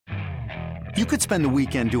You could spend the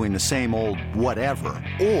weekend doing the same old whatever,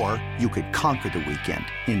 or you could conquer the weekend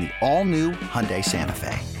in the all-new Hyundai Santa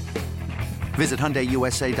Fe. Visit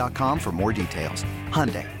HyundaiUSA.com for more details.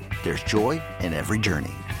 Hyundai, there's joy in every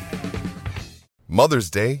journey.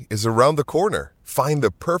 Mother's Day is around the corner. Find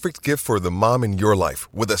the perfect gift for the mom in your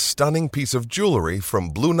life with a stunning piece of jewelry from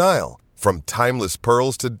Blue Nile. From timeless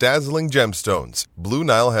pearls to dazzling gemstones, Blue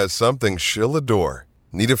Nile has something she'll adore.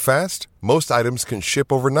 Need it fast? Most items can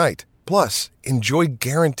ship overnight. Plus, enjoy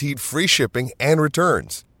guaranteed free shipping and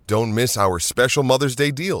returns. Don't miss our special Mother's Day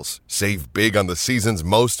deals. Save big on the season's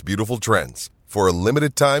most beautiful trends. For a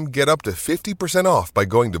limited time, get up to 50% off by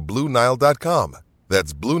going to BlueNile.com.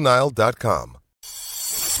 That's BlueNile.com.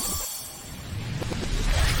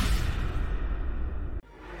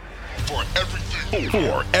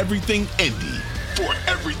 For everything Indy, for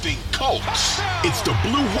everything Colts, it's the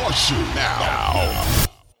Blue Horseshoe now.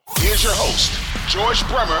 Here's your host, George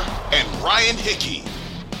Bremer and Ryan Hickey.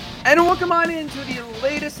 And welcome on into the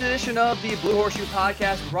latest edition of the Blue Horseshoe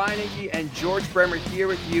Podcast. Ryan Hickey and George Bremer here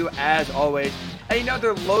with you as always.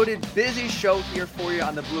 Another loaded, busy show here for you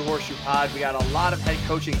on the Blue Horseshoe Pod. We got a lot of head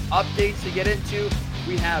coaching updates to get into.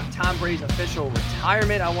 We have Tom Brady's official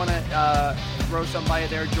retirement. I want to throw some by you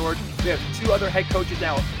there, George. We have two other head coaches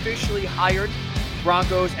now officially hired.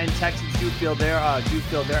 Broncos and Texans do fill their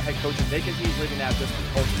head coaching vacancies, leaving out just the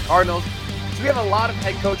Colts and Cardinals. So we have a lot of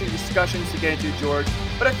head coaching discussions to get into, George.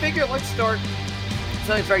 But I figure let's start with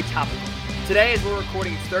something very topical. Today, as we're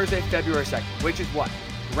recording, it's Thursday, February 2nd, which is what?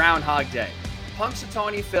 Groundhog Day.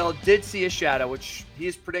 Punxsutawney Phil did see a shadow, which he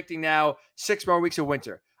is predicting now 6 more weeks of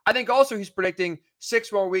winter. I think also he's predicting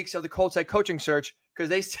 6 more weeks of the Colts head coaching search because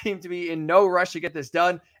they seem to be in no rush to get this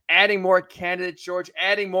done. Adding more candidates, George,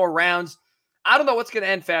 adding more rounds. I don't know what's going to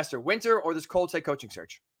end faster, winter or this Colts head coaching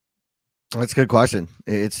search. That's a good question.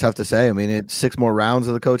 It's tough to say. I mean, it's 6 more rounds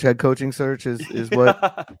of the head coaching search is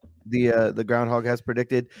what the Groundhog has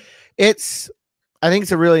predicted. I think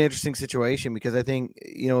it's a really interesting situation because I think,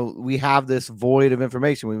 we have this void of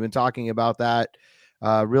information. We've been talking about that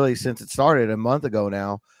really since it started a month ago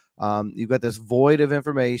now. You've got this void of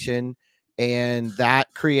information, and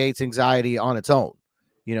that creates anxiety on its own.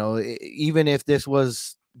 Even if this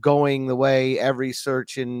was going the way every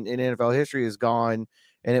search in NFL history has gone,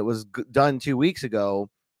 and it was done 2 weeks ago,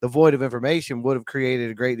 the void of information would have created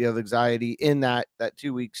a great deal of anxiety in that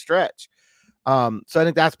 2-week stretch. So I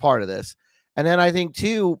think that's part of this. And then I think,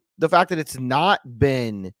 too, the fact that it's not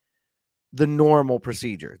been the normal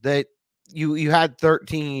procedure, that you had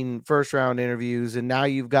 13 first-round interviews, and now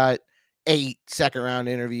you've got 8 second-round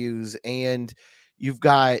interviews, and you've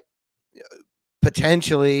got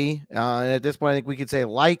potentially, and at this point I think we could say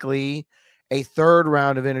likely, a third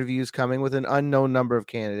round of interviews coming with an unknown number of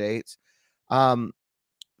candidates.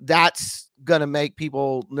 That's going to make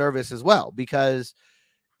people nervous as well, because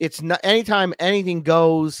it's not anytime anything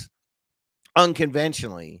goes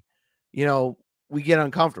unconventionally, we get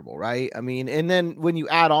uncomfortable, right? I mean, and then when you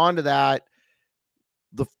add on to that,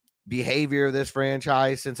 the behavior of this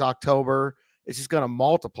franchise since October, it's just going to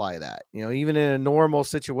multiply that. Even in a normal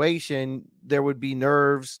situation, there would be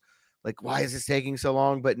nerves. Like, why is this taking so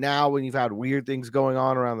long? But now when you've had weird things going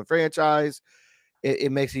on around the franchise,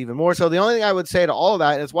 it makes it even more. So the only thing I would say to all of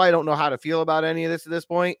that, and it's why I don't know how to feel about any of this at this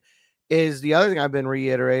point, is the other thing I've been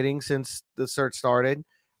reiterating since the search started.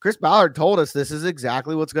 Chris Ballard told us this is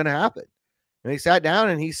exactly what's going to happen. And he sat down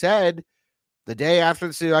and he said the day after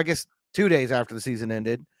the season, I guess 2 days after the season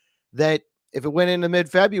ended, that if it went into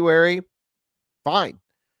mid-February, fine.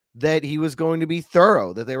 That he was going to be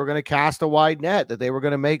thorough, that they were going to cast a wide net, that they were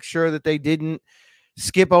going to make sure that they didn't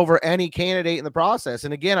skip over any candidate in the process.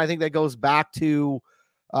 And again, I think that goes back to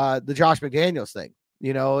the Josh McDaniels thing,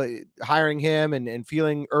 hiring him and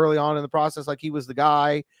feeling early on in the process like he was the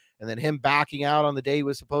guy, and then him backing out on the day he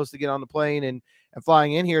was supposed to get on the plane and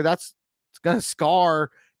flying in here. It's going to scar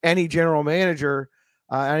any general manager.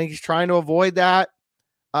 I think he's trying to avoid that.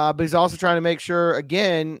 But he's also trying to make sure,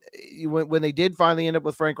 again, when they did finally end up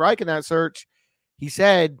with Frank Reich in that search, he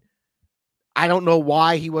said, I don't know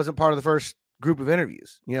why he wasn't part of the first group of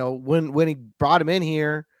interviews. When he brought him in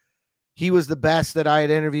here, he was the best that I had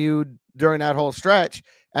interviewed during that whole stretch.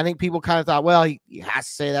 I think people kind of thought, well, he has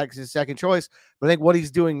to say that because he's second choice. But I think what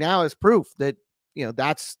he's doing now is proof that,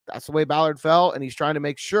 that's the way Ballard felt, and he's trying to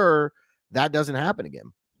make sure that doesn't happen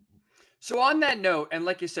again. So on that note, and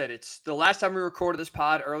like you said, it's the last time we recorded this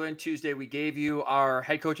pod earlier on Tuesday, we gave you our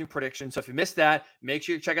head coaching predictions. So if you missed that, make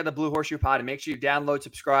sure you check out the Blue Horseshoe Pod and make sure you download,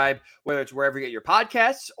 subscribe, whether it's wherever you get your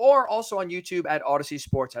podcasts or also on YouTube at Odyssey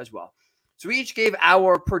Sports as well. So we each gave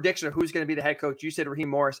our prediction of who's going to be the head coach. You said Raheem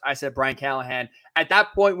Morris. I said Brian Callahan. At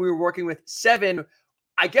that point, we were working with 7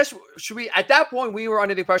 I guess should we at that point we were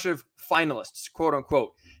under the impression of finalists, quote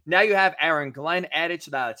unquote. Now you have Aaron Glenn added,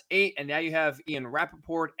 so that's 8, and now you have Ian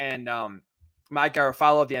Rappaport and Mike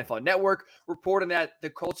Garofalo of the NFL Network reporting that the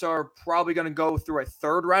Colts are probably going to go through a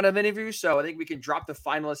third round of interviews. So I think we can drop the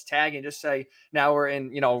finalist tag and just say now we're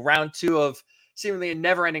in round 2 of seemingly a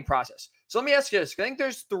never-ending process. So let me ask you this. I think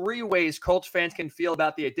there's 3 ways Colts fans can feel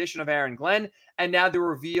about the addition of Aaron Glenn and now the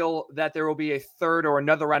reveal that there will be a third or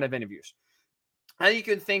another round of interviews. I think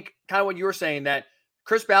you can think kind of what you were saying, that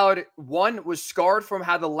Chris Ballard, 1, was scarred from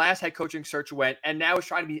how the last head coaching search went, and now is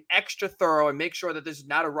trying to be extra thorough and make sure that this is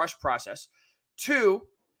not a rush process. 2,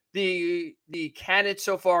 the candidates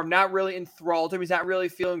so far have not really enthralled him. He's not really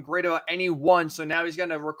feeling great about any one, so now he's going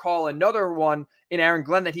to recall another one in Aaron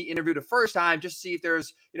Glenn that he interviewed the first time, just to see if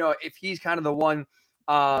there's, if he's kind of the one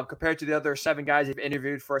compared to the other 7 guys they've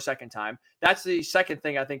interviewed for a second time. That's the second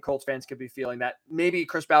thing I think Colts fans could be feeling, that maybe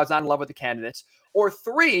Chris Ballard's not in love with the candidates. Or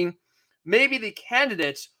 3, maybe the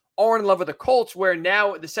candidates are in love with the Colts, where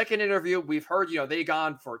now the second interview we've heard, they've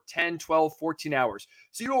gone for 10, 12, 14 hours.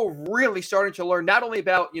 So you're really starting to learn not only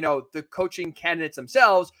about, the coaching candidates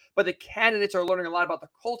themselves, but the candidates are learning a lot about the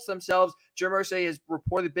Colts themselves. Jim Irsay has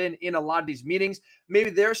reportedly been in a lot of these meetings. Maybe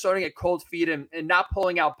they're starting to get cold feet and not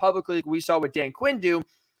pulling out publicly like we saw with Dan Quinn do,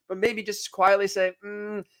 but maybe just quietly say,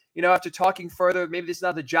 after talking further, maybe this is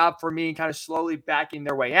not the job for me, and kind of slowly backing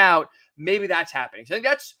their way out. Maybe that's happening. So I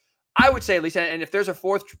think I would say, at least, and if there's a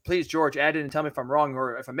fourth, please, George, add it and tell me if I'm wrong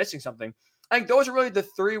or if I'm missing something. I think those are really the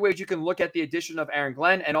 3 ways you can look at the addition of Aaron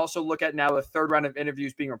Glenn, and also look at now the third round of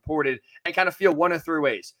interviews being reported, and kind of feel one of 3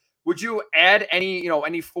 ways. Would you add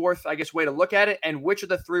any fourth, I guess, way to look at it? And which of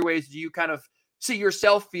the 3 ways do you kind of see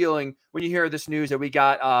yourself feeling when you hear this news that we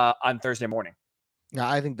got on Thursday morning? Yeah,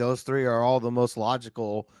 I think those 3 are all the most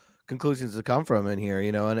logical conclusions to come from in here,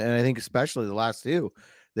 and I think especially the last 2,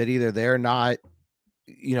 that either they're not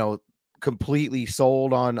completely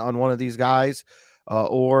sold on one of these guys,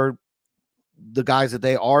 or the guys that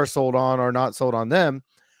they are sold on are not sold on them.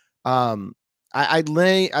 I'd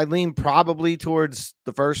lean probably towards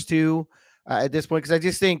the first 2 at this point, because I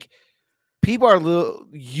just think people are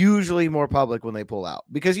usually more public when they pull out,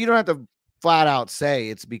 because you don't have to flat out say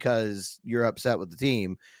it's because you're upset with the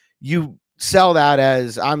team. You sell that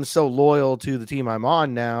as, I'm so loyal to the team I'm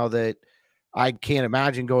on now that I can't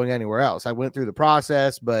imagine going anywhere else. I went through the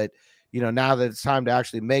process, but now that it's time to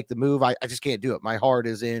actually make the move, I just can't do it. My heart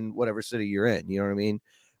is in whatever city you're in. You know what I mean?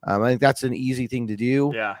 I think that's an easy thing to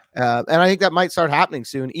do. Yeah. And I think that might start happening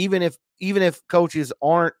soon, even if coaches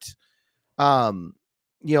aren't,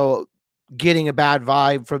 getting a bad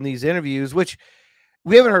vibe from these interviews, which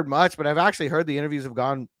we haven't heard much, but I've actually heard the interviews have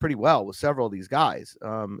gone pretty well with several of these guys,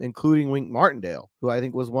 including Wink Martindale, who I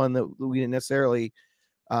think was one that we didn't necessarily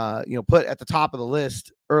put at the top of the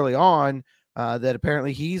list early on, that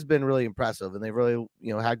apparently he's been really impressive, and they really,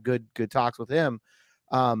 had good talks with him.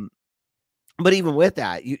 But even with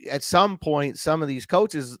that, at some point, some of these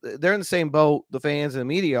coaches, they're in the same boat the fans and the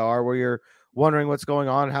media are, where you're wondering what's going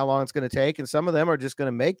on, how long it's going to take. And some of them are just going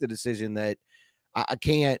to make the decision that I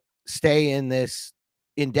can't stay in this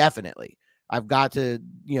indefinitely. I've got to,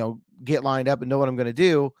 get lined up and know what I'm going to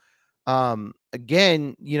do.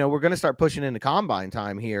 Again, we're going to start pushing into combine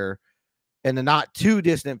time here in the not too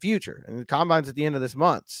distant future. And the combine's at the end of this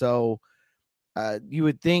month. So you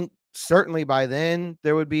would think certainly by then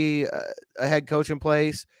there would be a head coach in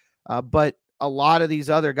place. But a lot of these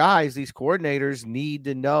other guys, these coordinators, need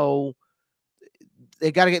to know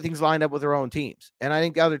they got to get things lined up with their own teams. And I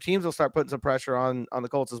think the other teams will start putting some pressure on the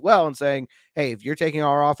Colts as well and saying, hey, if you're taking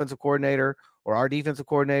our offensive coordinator or our defensive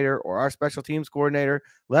coordinator or our special teams coordinator,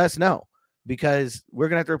 let us know, because we're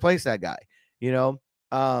going to have to replace that guy,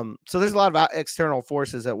 So there's a lot of external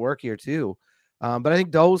forces at work here too. But I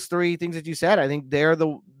think those 3 things that you said, I think they're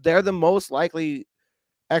the most likely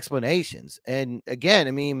explanations. And again,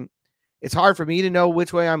 I mean, it's hard for me to know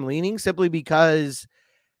which way I'm leaning, simply because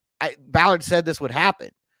Ballard said this would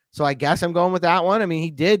happen. So I guess I'm going with that one. I mean,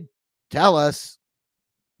 he did tell us,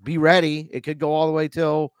 be ready. It could go all the way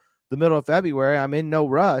till the middle of February. I'm in no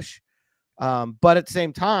rush. But at the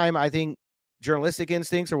same time, I think journalistic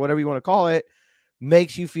instincts, or whatever you want to call it,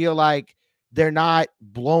 makes you feel like they're not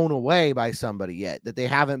blown away by somebody yet, that they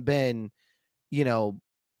haven't been,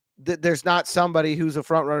 there's not somebody who's a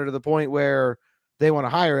front runner to the point where they want to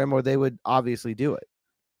hire him, or they would obviously do it.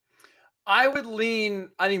 I would lean,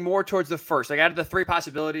 I think, more towards the first. Like, out of the 3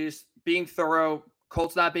 possibilities, being thorough,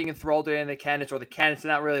 Colts not being enthralled in the candidates, or the candidates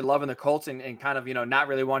not really loving the Colts and kind of, not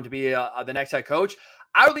really wanting to be the next head coach.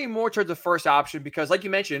 I would lean more towards the first option, because, like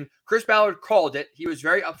you mentioned, Chris Ballard called it. He was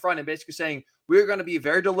very upfront and basically saying, we're going to be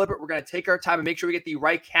very deliberate. We're going to take our time and make sure we get the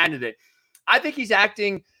right candidate. I think he's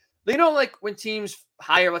acting, like when teams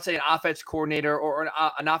hire, let's say, an offense coordinator or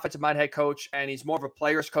an offensive-minded head coach, and he's more of a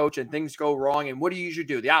player's coach and things go wrong. And what do you usually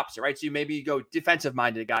do? The opposite, right? So you go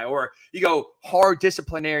defensive-minded guy, or you go hard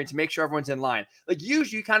disciplinarian to make sure everyone's in line. Like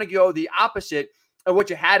usually you kind of go the opposite of what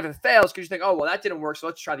you had if it fails, because you think, oh, well, that didn't work, so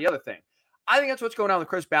let's try the other thing. I think that's what's going on with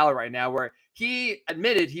Chris Ballard right now, where he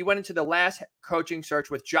admitted he went into the last coaching search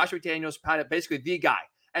with Josh McDaniels, kind of basically the guy.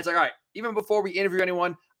 And it's like, all right, even before we interview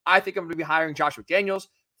anyone, I think I'm going to be hiring Josh McDaniels.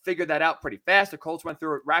 Figured that out pretty fast. The Colts went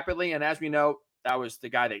through it rapidly. And as we know, that was the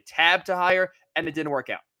guy they tabbed to hire, and it didn't work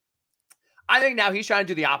out. I think now he's trying to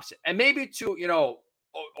do the opposite. And maybe to,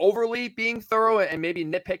 overly being thorough and maybe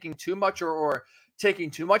nitpicking too much or taking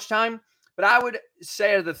too much time. But I would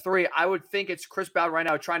say of the three, I would think it's Chris Ballard right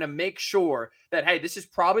now trying to make sure that, hey, this is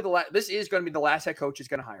probably this is going to be the last head coach he's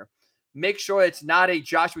going to hire. Make sure it's not a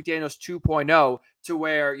Josh McDaniels 2.0 to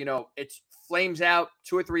where, it's flames out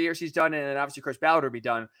 2 or 3 years he's done, and then obviously Chris Ballard will be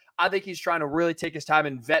done. I think he's trying to really take his time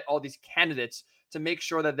and vet all these candidates to make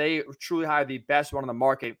sure that they truly hire the best one on the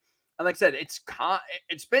market. And like I said,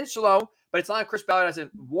 it's been slow, but it's not like Chris Ballard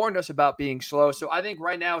hasn't warned us about being slow. So I think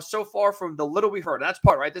right now, so far from the little we've heard, that's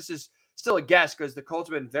part, right? This is still a guess because the Colts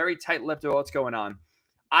have been very tight-lipped about what's going on.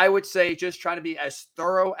 I would say just trying to be as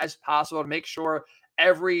thorough as possible to make sure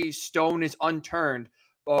every stone is unturned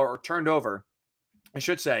or turned over, I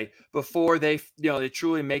should say, before they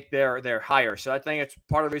truly make their hire. So I think it's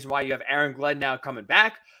part of the reason why you have Aaron Glenn now coming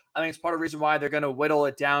back. I think it's part of the reason why they're going to whittle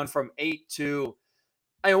it down from 8 to,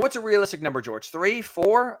 what's a realistic number, George? 3,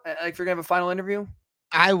 4? If you're going to have a final interview?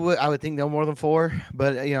 I would think no more than 4,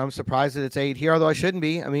 but I'm surprised that it's 8 here, although I shouldn't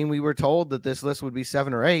be. I mean, we were told that this list would be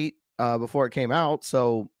 7 or 8 before it came out.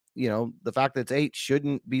 So, the fact that it's 8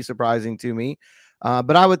 shouldn't be surprising to me.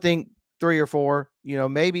 But I would think 3 or 4,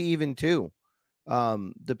 maybe even 2.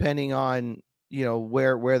 Depending on,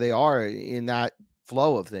 where they are in that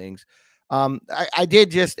flow of things. I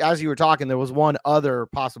did just, as you were talking, there was one other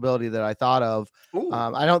possibility that I thought of.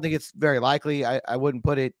 I don't think it's very likely. I wouldn't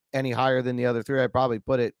put it any higher than the other 3. I'd probably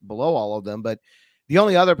put it below all of them. But the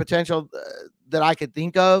only other potential that I could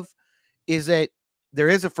think of is that there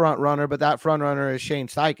is a front runner, but that front runner is Shane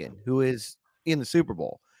Steichen, who is in the Super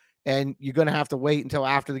Bowl. And you're going to have to wait until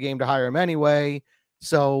after the game to hire him anyway.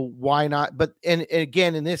 So why not? But and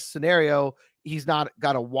again, in this scenario, he's not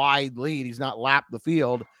got a wide lead. He's not lapped the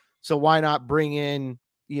field. So why not bring in,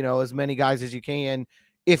 as many guys as you can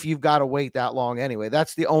if you've got to wait that long anyway?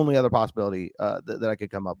 That's the only other possibility that I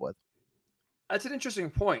could come up with. That's an interesting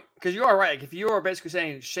point, because you are right. Like, if you are basically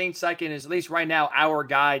saying Shane Steichen is at least right now our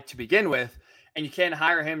guy to begin with, and you can't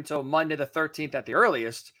hire him until Monday the 13th at the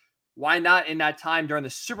earliest, why not in that time during the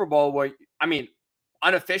Super Bowl where,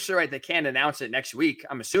 unofficially, right, they can't announce it next week,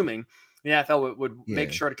 I'm assuming. The NFL would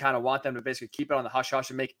make sure to kind of want them to basically keep it on the hush-hush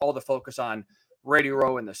and make all the focus on Radio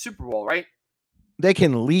Row and the Super Bowl, right? They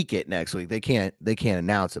can leak it next week. They can't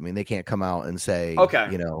announce it. I mean, they can't come out and say, okay,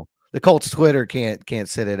 the Colts Twitter can't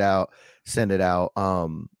send it out.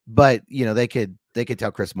 But they could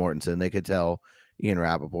tell Chris Mortensen, they could tell Ian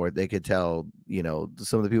Rappaport, they could tell,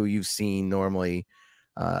 some of the people you've seen normally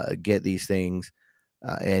get these things,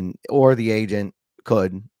 or the agent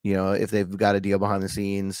could, if they've got a deal behind the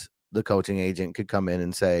scenes, the coaching agent could come in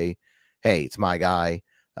and say, hey, it's my guy,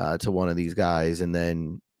 to one of these guys, and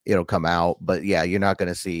then it'll come out. But yeah, you're not going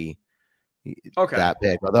to see that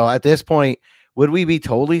pick. Although at this point, would we be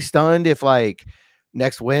totally stunned if like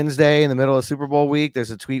next Wednesday in the middle of Super Bowl week, there's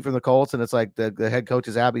a tweet from the Colts and it's like the head coach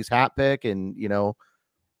is Abby's hat pick, and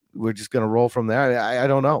we're just going to roll from there? I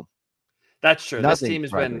don't know. That's true. This team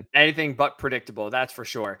has been anything but predictable. That's for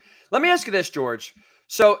sure. Let me ask you this, George.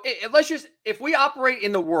 So if we operate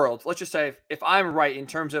in the world, let's just say if I'm right in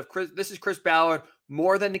terms of this is Chris Ballard,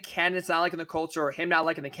 more than the candidates not liking the Colts or him not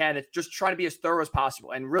liking the candidates, just trying to be as thorough as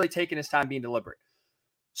possible and really taking his time being deliberate.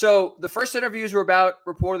 So the first interviews were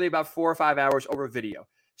reportedly about 4 or 5 hours over video.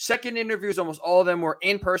 Second interviews, almost all of them were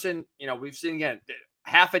in person. We've seen, again,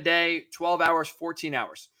 half a day, 12 hours, 14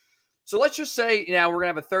 hours. So let's just say now we're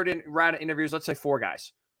going to have a third round of interviews. Let's say 4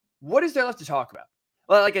 guys. What is there left to talk about?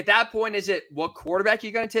 Well, like at that point, is it what quarterback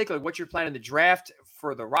you're going to take? Like what's your plan in the draft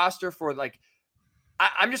for the roster for like,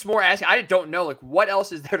 I'm just more asking. I don't know, like what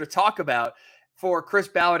else is there to talk about for Chris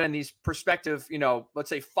Ballard and these prospective, let's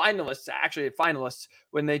say finalists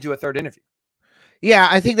when they do a third interview. Yeah,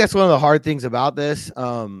 I think that's one of the hard things about this,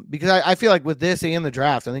 because I feel like with this and the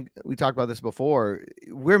draft, I think we talked about this before,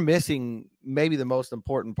 we're missing maybe the most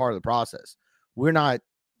important part of the process. We're not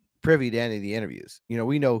privy to any of the interviews.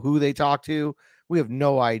 We know who they talk to. We have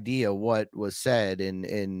no idea what was said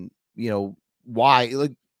and why.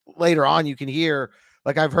 Like later on, you can hear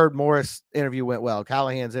Like I've heard Morris' interview went well,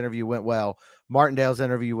 Callahan's interview went well, Martindale's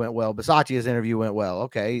interview went well, Bisaccia's interview went well.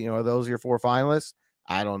 Okay, are those your 4 finalists?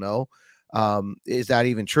 I don't know. Is that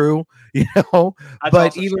even true? That's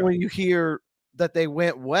but even true. when you hear that they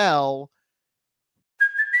went well.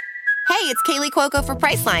 Hey, it's Kaylee Cuoco for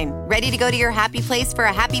Priceline. Ready to go to your happy place for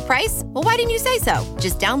a happy price? Well, why didn't you say so?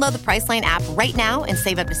 Just download the Priceline app right now and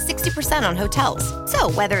save up to 60% on hotels.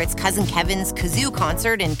 So whether it's Cousin Kevin's Kazoo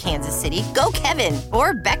Concert in Kansas City, go Kevin,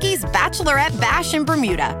 or Becky's Bachelorette Bash in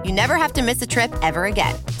Bermuda, you never have to miss a trip ever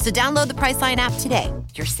again. So download the Priceline app today.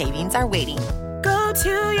 Your savings are waiting. Go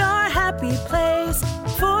to your happy place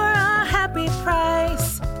for a happy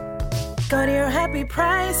price. Go to your happy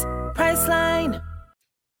price, Priceline.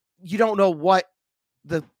 You don't know what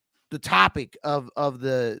the topic of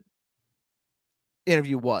the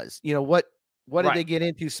interview was. What did they get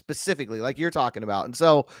into specifically, like you're talking about? And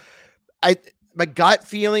so my gut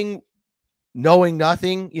feeling, knowing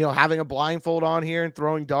nothing, having a blindfold on here and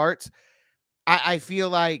throwing darts, I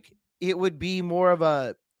feel like it would be more of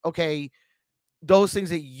a, okay, those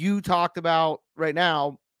things that you talked about right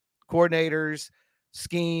now, coordinators,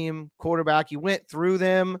 scheme, quarterback, you went through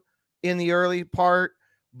them in the early part,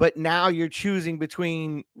 but now you're choosing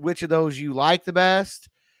between which of those you like the best.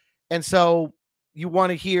 And so you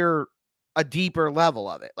want to hear a deeper level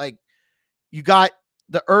of it. Like you got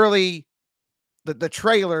the early, the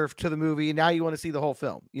trailer to the movie, and now you want to see the whole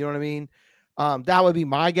film. You know what I mean? That would be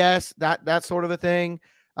my guess, that sort of a thing.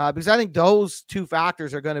 Because I think those two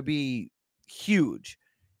factors are going to be huge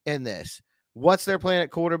in this. What's their plan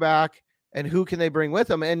at quarterback and who can they bring with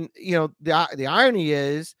them? And, the irony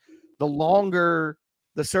is the longer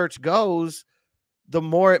the search goes, the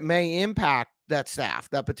more it may impact that staff,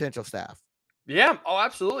 that potential staff. Yeah. Oh,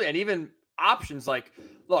 absolutely. And even options like,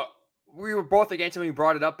 look, we were both against him when we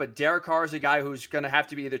brought it up, but Derek Carr is a guy who's going to have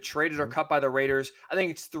to be either traded or cut by the Raiders. I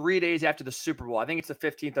think it's 3 days after the Super Bowl. I think it's the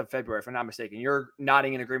 15th of February, if I'm not mistaken. You're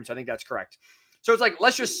nodding in agreement, so I think that's correct. So it's like,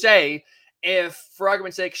 let's just say if, for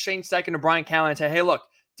argument's sake, Shane Steichen and Brian Callahan say, hey, look,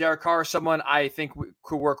 Derek Carr is someone I think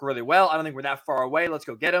could work really well. I don't think we're that far away. Let's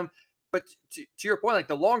go get him. But to your point, like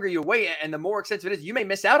the longer you wait and the more expensive it is, you may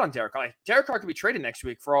miss out on Derek Carr. Like, Derek Carr could be traded next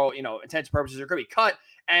week for all, intents and purposes, or could be cut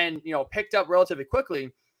and, picked up relatively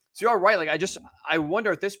quickly. So you're right. Like, I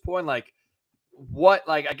wonder at this point, like what,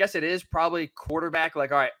 like, I guess it is probably quarterback.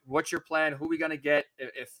 Like, all right, what's your plan? Who are we going to get?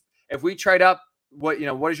 If we trade up, what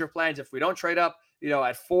is your plans? If we don't trade up,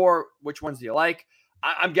 at 4, which ones do you like?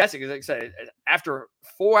 I'm guessing, because like I said, after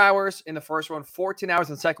 4 hours in the first one, 14 hours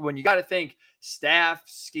in the second one, you got to think staff,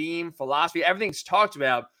 scheme, philosophy, everything's talked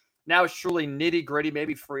about. Now it's truly nitty gritty,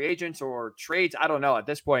 maybe free agents or trades. I don't know. At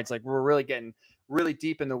this point, it's like we're really getting really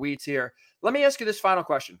deep in the weeds here. Let me ask you this final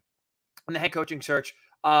question on the head coaching search,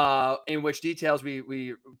 in which details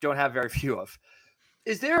we don't have very few of.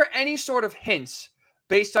 Is there any sort of hints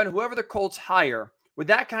based on whoever the Colts hire? Would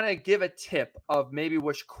that kind of give a tip of maybe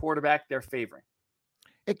which quarterback they're favoring?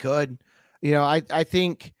 It could. I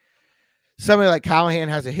think somebody like Callahan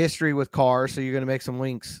has a history with Carr, so you're going to make some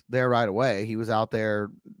links there right away. He was out there,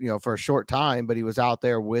 for a short time, but he was out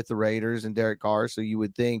there with the Raiders and Derek Carr, so you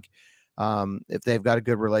would think if they've got a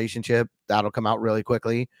good relationship, that'll come out really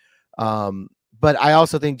quickly. But I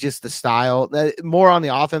also think just the style, more on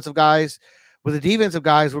the offensive guys. With the defensive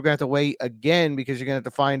guys, we're going to have to wait again because you're going to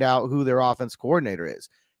have to find out who their offense coordinator is.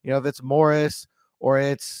 If it's Morris or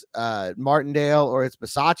it's Martindale or it's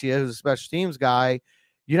Bisaccia, who's a special teams guy,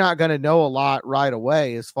 you're not going to know a lot right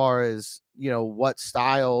away as far as, what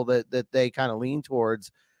style that they kind of lean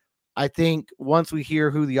towards. I think once we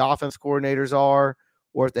hear who the offense coordinators are,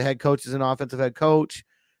 or if the head coach is an offensive head coach,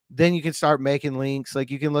 then you can start making links.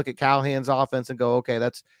 Like you can look at Callahan's offense and go, okay,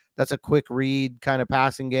 that's a quick read kind of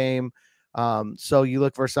passing game. So you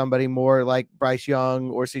look for somebody more like Bryce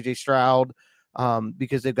Young or CJ Stroud,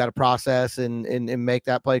 because they've got to process and make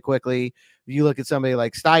that play quickly. You look at somebody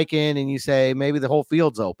like Steichen and you say maybe the whole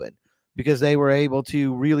field's open because they were able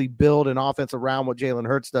to really build an offense around what Jalen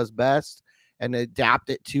Hurts does best and adapt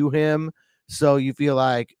it to him. So you feel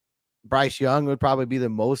like Bryce Young would probably be the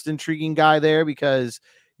most intriguing guy there because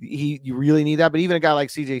you really need that. But even a guy like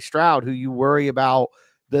CJ Stroud, who you worry about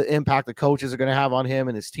the impact the coaches are going to have on him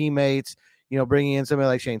and his teammates, bringing in somebody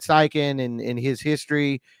like Shane Steichen and his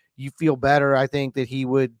history, you feel better. I think that he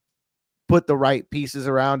would put the right pieces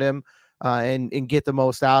around him and get the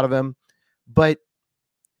most out of him. But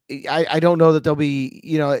I don't know that they'll be,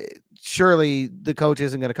 surely the coach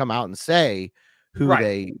isn't going to come out and say who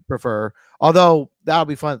they prefer. Although that'll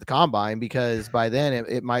be fun at the combine because by then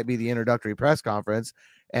it might be the introductory press conference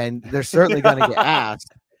and they're certainly going to get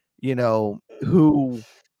asked,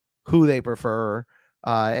 who they prefer.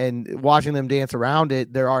 And watching them dance around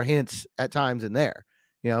it, there are hints at times in there.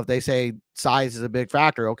 If they say size is a big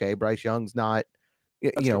factor, okay, Bryce Young's not,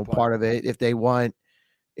 part of it. If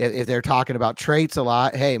they're talking about traits a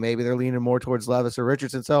lot, hey, maybe they're leaning more towards Levis or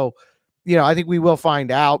Richardson. So, I think we will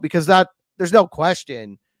find out, because there's no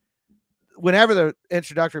question. Whenever the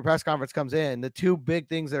introductory press conference comes in, the two big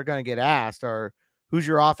things that are going to get asked are who's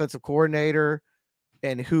your offensive coordinator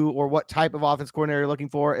and what type of offensive coordinator you're looking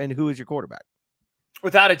for, and who is your quarterback.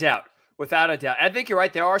 Without a doubt. I think you're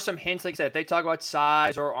right. There are some hints, like I said, if they talk about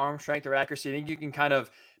size or arm strength or accuracy, I think you can kind of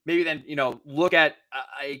maybe then, look at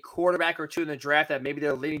a quarterback or two in the draft that maybe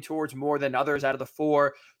they're leaning towards more than others out of the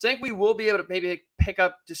four. So I think we will be able to maybe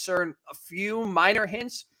discern a few minor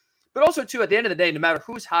hints. But also, too, at the end of the day, no matter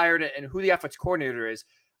who's hired and who the offensive coordinator is,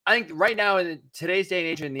 I think right now in today's day and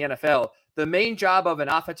age in the NFL, the main job of an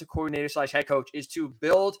offensive coordinator / head coach is to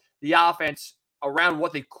build the offense around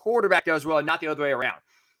what the quarterback does well and not the other way around.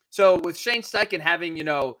 So with Shane Steichen having,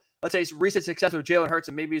 let's say recent success with Jalen Hurts,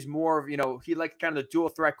 and maybe he's more of, he like kind of the dual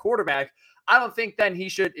threat quarterback, I don't think then he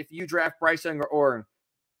should, if you draft Bryce Young or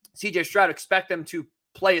CJ Stroud, expect them to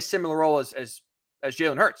play a similar role as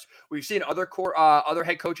Jalen Hurts. We've seen other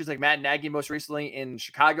head coaches like Matt Nagy most recently in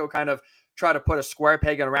Chicago kind of try to put a square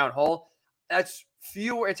peg in a round hole. That's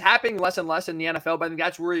fewer. It's happening less and less in the NFL, but I think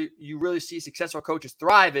that's where you really see successful coaches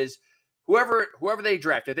thrive is whoever they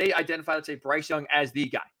draft. If they identify, let's say, Bryce Young as the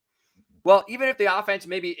guy. Well, even if the offense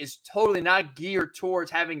maybe is totally not geared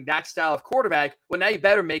towards having that style of quarterback, well, now you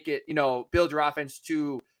better make it, build your offense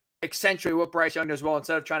to accentuate what Bryce Young does well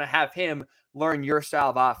instead of trying to have him learn your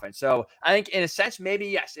style of offense. So I think in a sense, maybe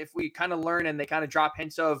yes, if we kind of learn and they kind of drop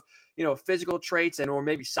hints of, physical traits or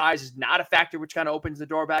maybe size is not a factor, which kind of opens the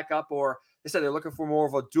door back up, or they said they're looking for more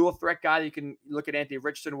of a dual threat guy. You can look at Anthony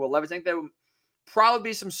Richardson, Will Levis. I think there would probably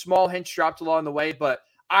be some small hints dropped along the way, but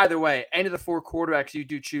either way, any of the four quarterbacks you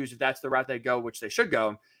do choose, if that's the route they go, which they should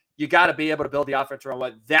go, you got to be able to build the offense around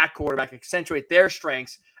what that quarterback, accentuate their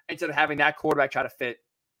strengths instead of having that quarterback try to fit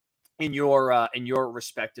in your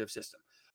respective system.